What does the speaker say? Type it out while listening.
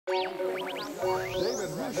David,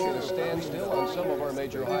 who should stand still on some of our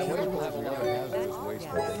major highways? We'll have a lot of hazardous waste,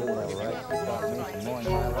 but they don't have a right to stop me from knowing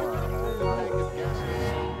my law.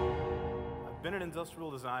 I've been an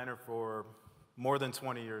industrial designer for more than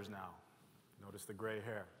 20 years now. Notice the gray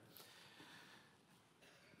hair.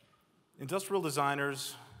 Industrial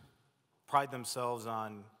designers pride themselves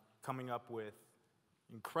on coming up with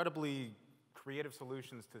incredibly creative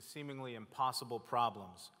solutions to seemingly impossible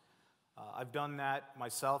problems. I've done that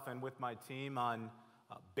myself and with my team on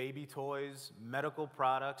baby toys, medical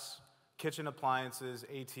products, kitchen appliances,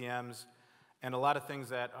 ATMs, and a lot of things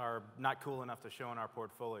that are not cool enough to show in our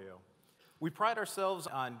portfolio. We pride ourselves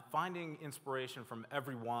on finding inspiration from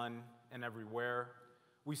everyone and everywhere.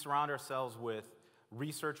 We surround ourselves with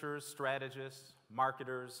researchers, strategists,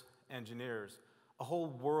 marketers, engineers, a whole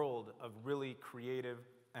world of really creative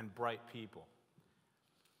and bright people.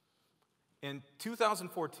 In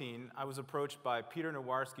 2014, I was approached by Peter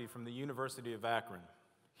Nowarski from the University of Akron.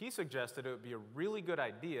 He suggested it would be a really good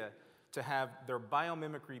idea to have their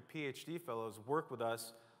biomimicry PhD fellows work with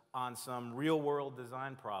us on some real-world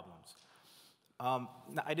design problems.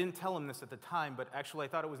 Now, I didn't tell him this at the time, but actually I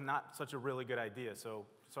thought it was not such a really good idea, so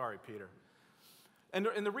sorry, Peter.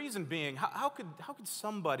 And the reason being, how could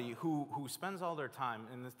somebody who spends all their time,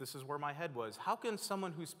 and this is where my head was, how can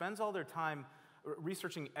someone who spends all their time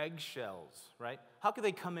researching eggshells, right? How could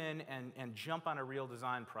they come in and jump on a real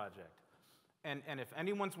design project? And if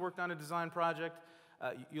anyone's worked on a design project,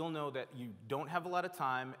 you'll know that you don't have a lot of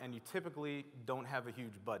time and you typically don't have a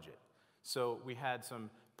huge budget. So we had some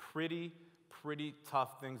pretty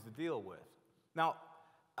tough things to deal with. Now,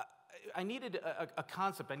 I needed a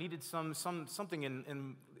concept. I needed something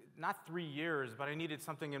in not 3 years, but I needed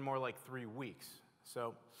something in more like 3 weeks.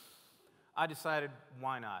 So I decided,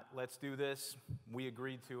 why not? Let's do this. We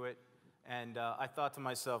agreed to it. And I thought to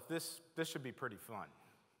myself, this should be pretty fun.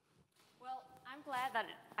 Well, I'm glad that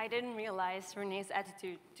I didn't realize Rene's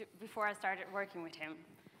attitude before I started working with him.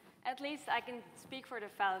 At least I can speak for the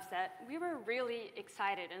fellows that we were really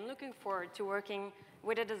excited and looking forward to working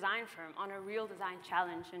with a design firm on a real design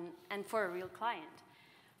challenge and for a real client.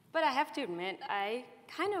 But I have to admit, I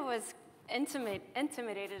kind of was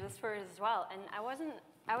intimidated at first as well, and I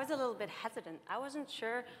was a little bit hesitant. I wasn't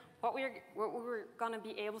sure what we were going to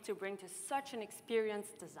be able to bring to such an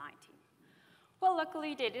experienced design team. Well,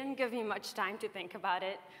 luckily, they didn't give me much time to think about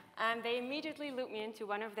it. They immediately looped me into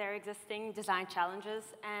one of their existing design challenges,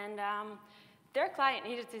 and their client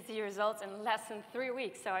needed to see results in less than 3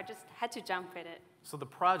 weeks, so I just had to jump with it. So the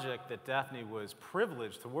project that Daphne was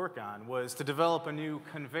privileged to work on was to develop a new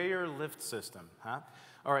conveyor lift system, huh?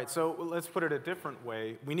 All right, so let's put it a different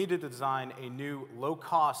way. We needed to design a new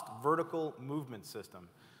low-cost vertical movement system.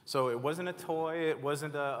 So it wasn't a toy, it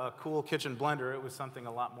wasn't a cool kitchen blender, it was something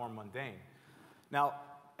a lot more mundane. Now,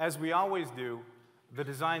 as we always do, the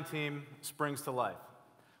design team springs to life.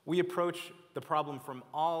 We approach the problem from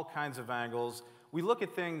all kinds of angles. We look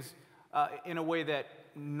at things in a way that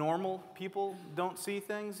normal people don't see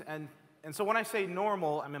things. And so when I say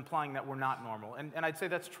normal, I'm implying that we're not normal. And I'd say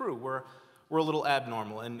that's true. We're a little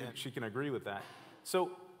abnormal, and she can agree with that.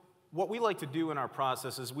 So what we like to do in our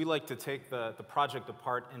process is we like to take the project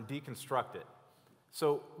apart and deconstruct it.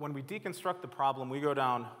 So when we deconstruct the problem, we go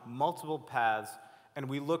down multiple paths, and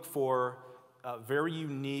we look for very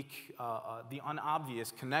unique, the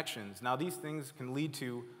unobvious connections. Now, these things can lead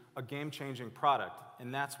to a game-changing product,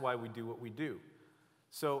 and that's why we do what we do.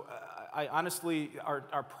 So I honestly,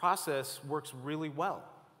 our process works really well.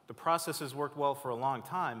 The process has worked well for a long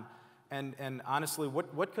time, and honestly,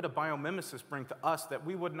 what could a biomimicist bring to us that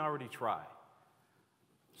we wouldn't already try?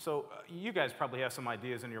 So you guys probably have some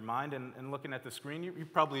ideas in your mind, and looking at the screen, you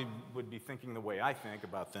probably would be thinking the way I think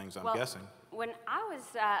about things, I'm guessing. When I was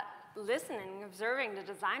listening, observing the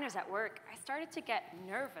designers at work, I started to get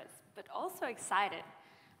nervous, but also excited.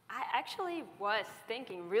 I actually was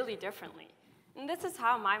thinking really differently. And this is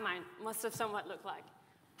how my mind must have somewhat looked like.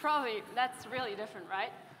 Probably, that's really different,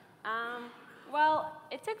 right? Well,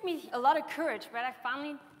 it took me a lot of courage, but I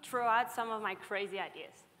finally threw out some of my crazy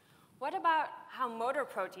ideas. What about how motor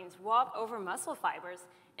proteins walk over muscle fibers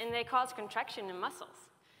and they cause contraction in muscles?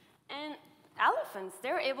 And elephants,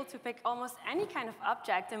 they're able to pick almost any kind of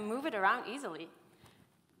object and move it around easily.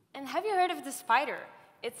 And have you heard of the spider?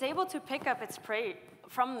 It's able to pick up its prey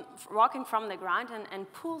walking from the ground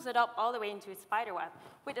and pulls it up all the way into its spider web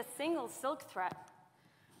with a single silk thread.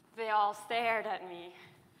 They all stared at me.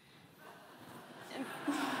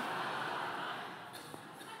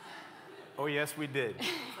 Oh, yes, we did.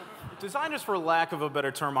 Designers, for lack of a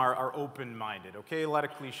better term, are open-minded, okay? A lot of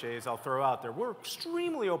cliches I'll throw out there. We're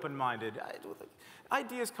extremely open-minded.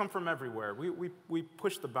 Ideas come from everywhere. We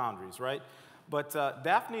push the boundaries, right? But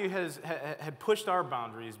Daphne had pushed our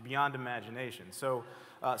boundaries beyond imagination. So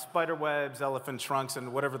spider webs, elephant trunks,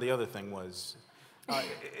 and whatever the other thing was.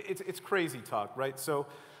 It's crazy talk, right? So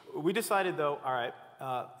we decided, though, all right,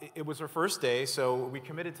 it was her first day, so we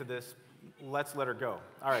committed to this. Let's let her go.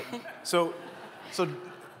 All right. So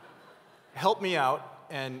help me out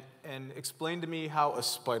and explain to me how a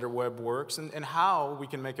spider web works and how we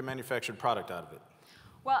can make a manufactured product out of it.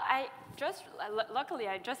 Well, luckily,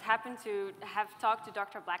 I just happened to have talked to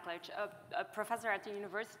Dr. Blackledge, a professor at the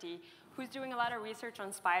university, who's doing a lot of research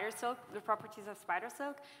on spider silk, the properties of spider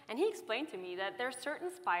silk, and he explained to me that there are certain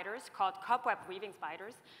spiders called cobweb weaving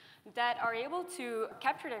spiders that are able to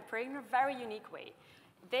capture their prey in a very unique way.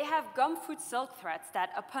 They have gum-foot silk threads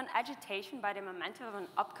that, upon agitation by the momentum of an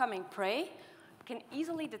upcoming prey, can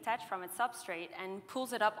easily detach from its substrate and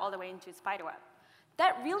pulls it up all the way into a spider web.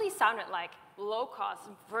 That really sounded like low-cost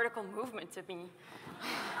vertical movement to me.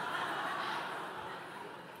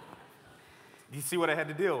 You see what I had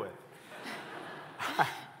to deal with?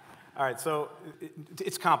 All right, so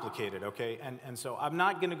it's complicated, okay? And so I'm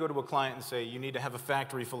not going to go to a client and say, you need to have a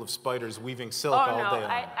factory full of spiders weaving silk all day long.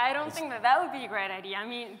 I don't think that would be a great idea. I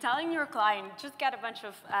mean, telling your client, just get a bunch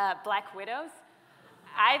of black widows,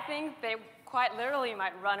 I think they quite literally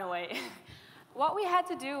might run away. What we had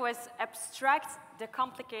to do was abstract the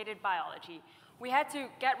complicated biology. We had to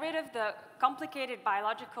get rid of the complicated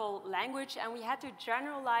biological language, and we had to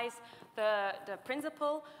generalize the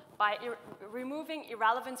principle by removing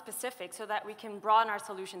irrelevant specifics so that we can broaden our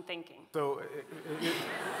solution thinking. So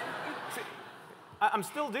I'm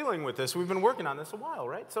still dealing with this. We've been working on this a while,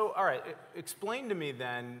 right? So, all right, explain to me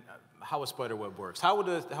then how a spider web works. How would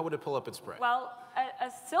it pull up its prey? Well,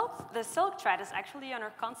 the silk thread is actually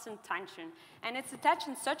under constant tension, and it's attached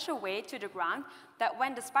in such a way to the ground that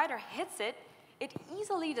when the spider hits it, it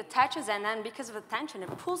easily detaches, and then because of the tension, it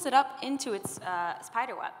pulls it up into its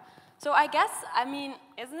spider web. So I guess, I mean,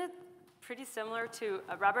 isn't it pretty similar to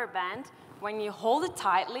a rubber band when you hold it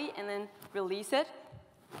tightly and then release it?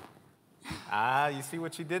 Ah, you see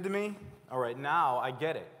what you did to me? All right, now I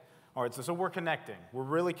get it. All right, so we're connecting. We're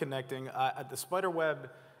really connecting. At the spider web,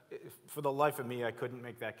 for the life of me, I couldn't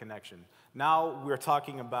make that connection. Now we're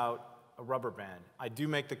talking about a rubber band. I do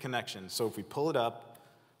make the connection. So if we pull it up,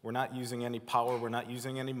 we're not using any power, we're not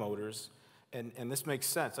using any motors, and this makes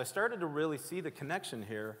sense. I started to really see the connection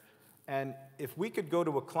here, and if we could go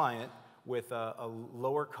to a client with a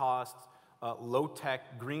lower cost,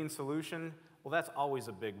 low-tech green solution, well, that's always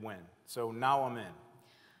a big win. So now I'm in.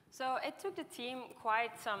 So it took the team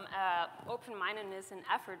quite some open-mindedness and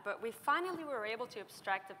effort, but we finally were able to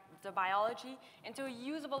abstract the biology into a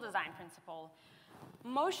usable design principle.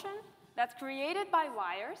 Motion that's created by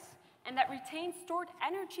wires and that retains stored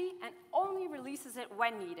energy and only releases it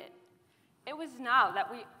when needed. It was now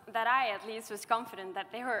that I, at least, was confident that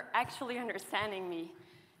they were actually understanding me.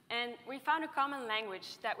 And we found a common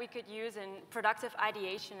language that we could use in productive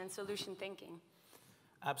ideation and solution thinking.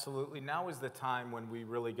 Absolutely. Now is the time when we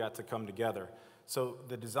really got to come together. So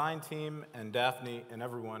the design team and Daphne and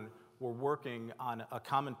everyone were working on a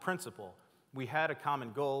common principle. We had a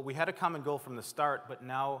common goal. We had a common goal from the start, but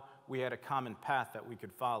now we had a common path that we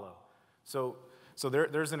could follow. So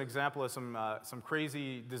there's an example of some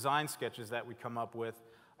crazy design sketches that we come up with,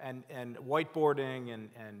 and whiteboarding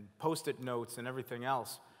and Post-it notes and everything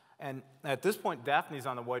else. And at this point, Daphne's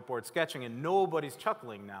on the whiteboard sketching, and nobody's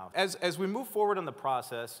chuckling now. As we move forward in the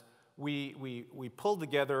process, we pulled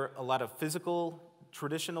together a lot of physical,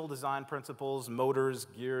 traditional design principles, motors,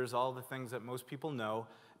 gears, all the things that most people know,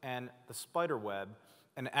 and the spider web,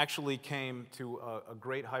 and actually came to a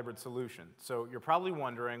great hybrid solution. So you're probably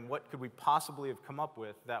wondering, what could we possibly have come up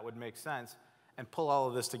with that would make sense and pull all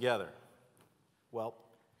of this together? Well,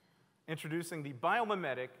 introducing the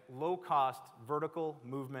biomimetic, low-cost, vertical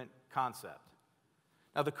movement concept.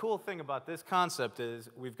 Now, the cool thing about this concept is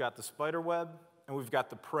we've got the spider web and we've got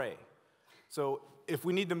the prey. So if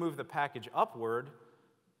we need to move the package upward,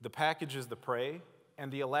 the package is the prey,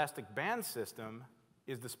 and the elastic band system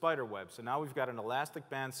is the spider web. So now we've got an elastic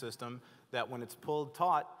band system that when it's pulled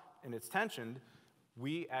taut and it's tensioned,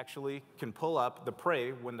 we actually can pull up the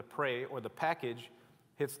prey when the prey or the package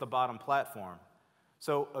hits the bottom platform.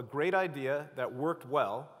 So a great idea that worked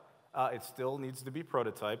well. It still needs to be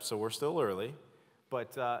prototyped, so we're still early.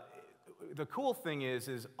 But the cool thing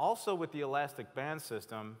is also with the elastic band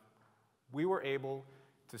system, we were able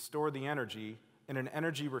to store the energy in an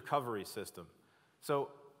energy recovery system. So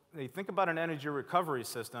they think about an energy recovery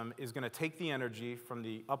system is going to take the energy from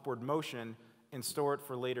the upward motion and store it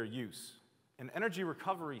for later use. An energy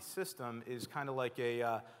recovery system is kind of like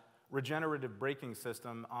a regenerative braking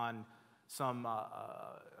system on some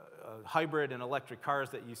hybrid and electric cars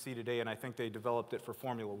that you see today, and I think they developed it for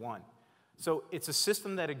Formula One. So it's a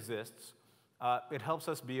system that exists. It helps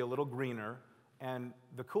us be a little greener, and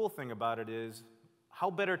the cool thing about it is how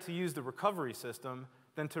better to use the recovery system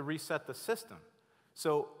than to reset the system.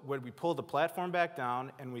 So when we pull the platform back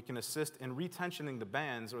down and we can assist in retensioning the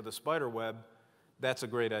bands or the spider web, that's a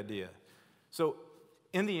great idea. So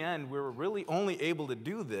in the end, we were really only able to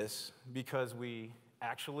do this because we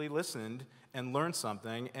actually listened and learned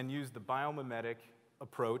something and used the biomimetic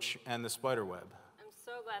approach and the spider web. I'm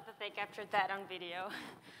so glad that they captured that on video.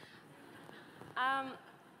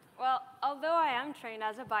 Well, although I am trained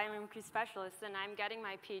as a biomimicry specialist and I'm getting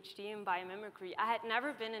my PhD in biomimicry, I had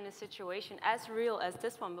never been in a situation as real as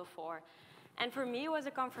this one before. And for me, it was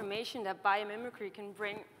a confirmation that biomimicry can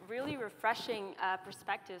bring really refreshing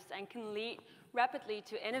perspectives and can lead rapidly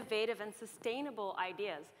to innovative and sustainable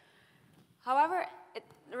ideas. However,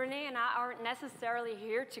 Rene and I aren't necessarily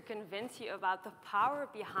here to convince you about the power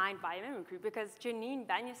behind biomimicry, because Janine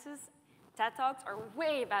Benyus's TED Talks are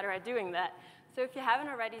way better at doing that. So if you haven't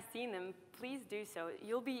already seen them, please do so.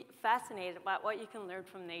 You'll be fascinated about what you can learn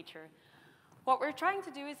from nature. What we're trying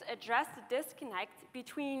to do is address the disconnect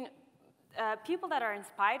between people that are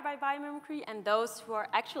inspired by biomimicry and those who are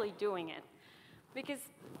actually doing it. Because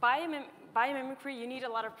biomimicry, you need a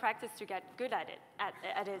lot of practice to get good at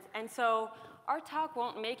it. And so our talk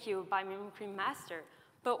won't make you a biomimicry master.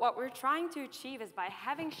 But what we're trying to achieve is by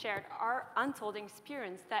having shared our untold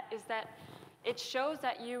experience, that it shows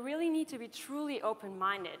that you really need to be truly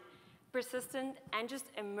open-minded, persistent, and just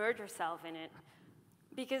immerse yourself in it.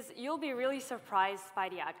 Because you'll be really surprised by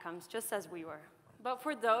the outcomes, just as we were. But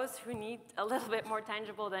for those who need a little bit more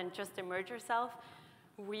tangible than just immerse yourself,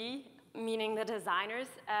 we, meaning the designers,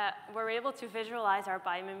 were able to visualize our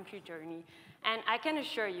biomimicry journey. And I can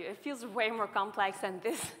assure you, it feels way more complex than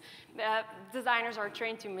this. Designers are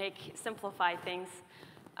trained to make simplified things.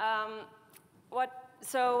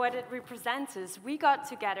 So what it represents is we got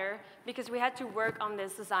together because we had to work on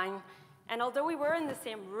this design. And although we were in the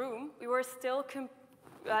same room, we were still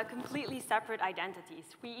completely separate identities.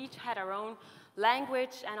 We each had our own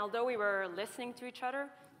language, and although we were listening to each other,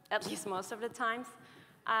 at least most of the times,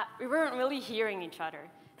 we weren't really hearing each other.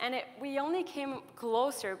 And we only came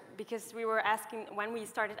closer because when we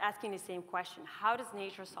started asking the same question: how does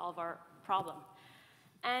nature solve our problem?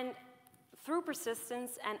 And through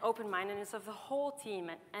persistence and open-mindedness of the whole team,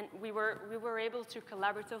 and we were able to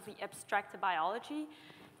collaboratively abstract the biology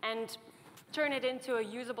and turn it into a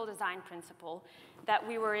usable design principle that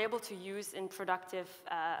we were able to use in productive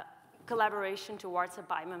collaboration towards a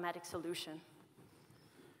biomimetic solution.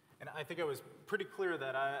 And I think I was pretty clear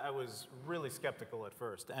that I was really skeptical at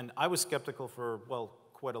first. And I was skeptical for, well,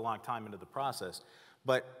 quite a long time into the process.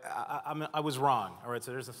 But I was wrong. All right,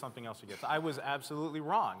 so there's something else to get to. I was absolutely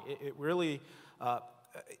wrong. It really,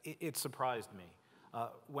 it surprised me.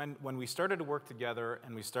 When we started to work together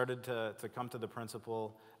and we started to come to the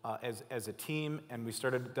principle as a team and we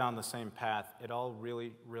started down the same path, it all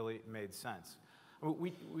really, really made sense.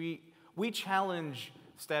 We challenge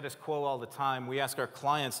status quo all the time. We ask our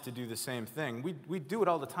clients to do the same thing. We do it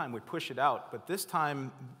all the time. We push it out. But this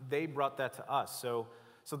time, they brought that to us.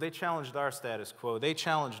 So they challenged our status quo. They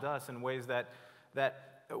challenged us in ways that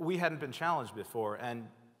we hadn't been challenged before. And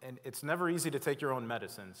it's never easy to take your own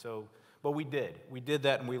medicine. But we did. We did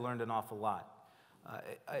that, and we learned an awful lot.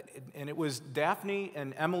 And it was Daphne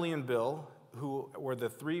and Emily and Bill, who were the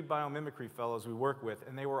 3 biomimicry fellows we work with,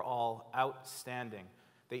 and they were all outstanding.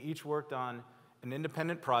 They each worked on an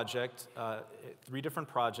independent project, 3 different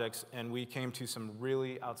projects, and we came to some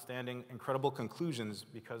really outstanding, incredible conclusions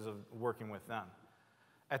because of working with them.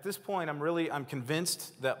 At this point, I'm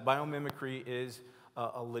convinced that biomimicry is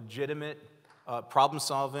a legitimate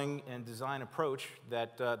problem-solving and design approach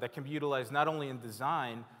that can be utilized not only in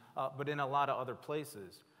design, but in a lot of other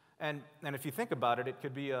places. And if you think about it, it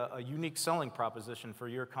could be a unique selling proposition for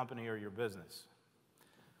your company or your business.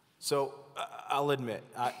 So I'll admit,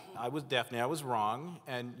 Daphne, I was wrong,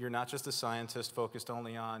 and you're not just a scientist focused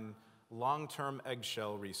only on long-term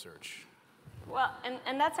eggshell research. Well,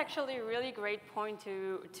 and that's actually a really great point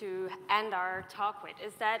to end our talk with,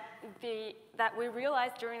 is that we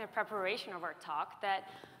realized during the preparation of our talk that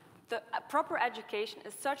the proper education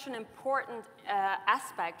is such an important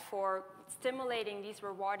aspect for stimulating these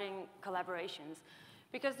rewarding collaborations.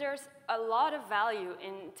 Because there's a lot of value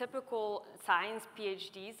in typical science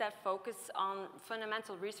PhDs that focus on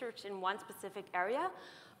fundamental research in one specific area,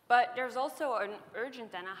 But there's also an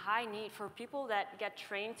urgent and a high need for people that get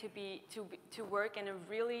trained to work in a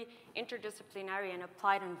really interdisciplinary and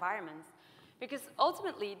applied environments. Because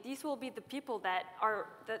ultimately, these will be the people that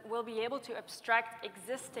will be able to abstract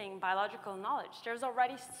existing biological knowledge. There's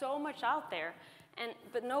already so much out there,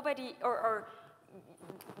 but nobody, or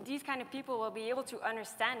these kind of people will be able to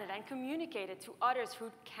understand it and communicate it to others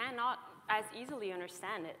who cannot as easily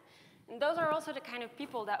understand it. And those are also the kind of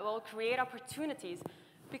people that will create opportunities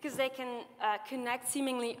because they can connect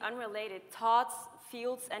seemingly unrelated thoughts,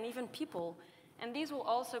 fields, and even people. And these will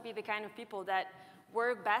also be the kind of people that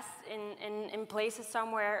work best in places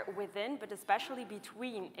somewhere within, but especially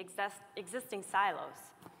between existing silos.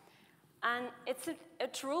 And it's a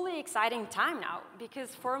truly exciting time now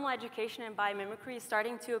because formal education in biomimicry is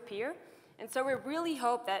starting to appear. And so we really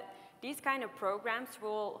hope that these kind of programs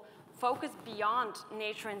will focus beyond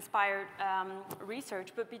nature-inspired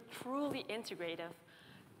research, but be truly integrative.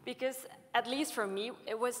 Because, at least for me,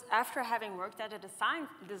 it was after having worked at a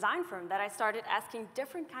design firm that I started asking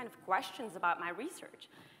different kind of questions about my research.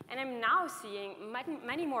 And I'm now seeing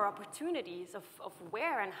many more opportunities of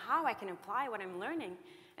where and how I can apply what I'm learning,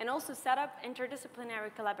 and also set up interdisciplinary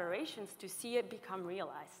collaborations to see it become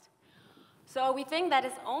realized. So we think that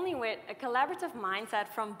it's only with a collaborative mindset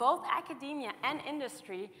from both academia and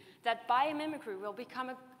industry that biomimicry will become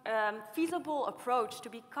a feasible approach to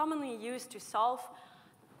be commonly used to solve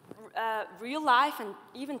real life and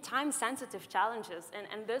even time-sensitive challenges,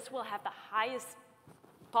 and this will have the highest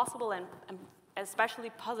possible and especially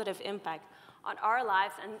positive impact on our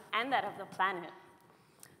lives and that of the planet.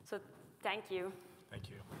 So thank you.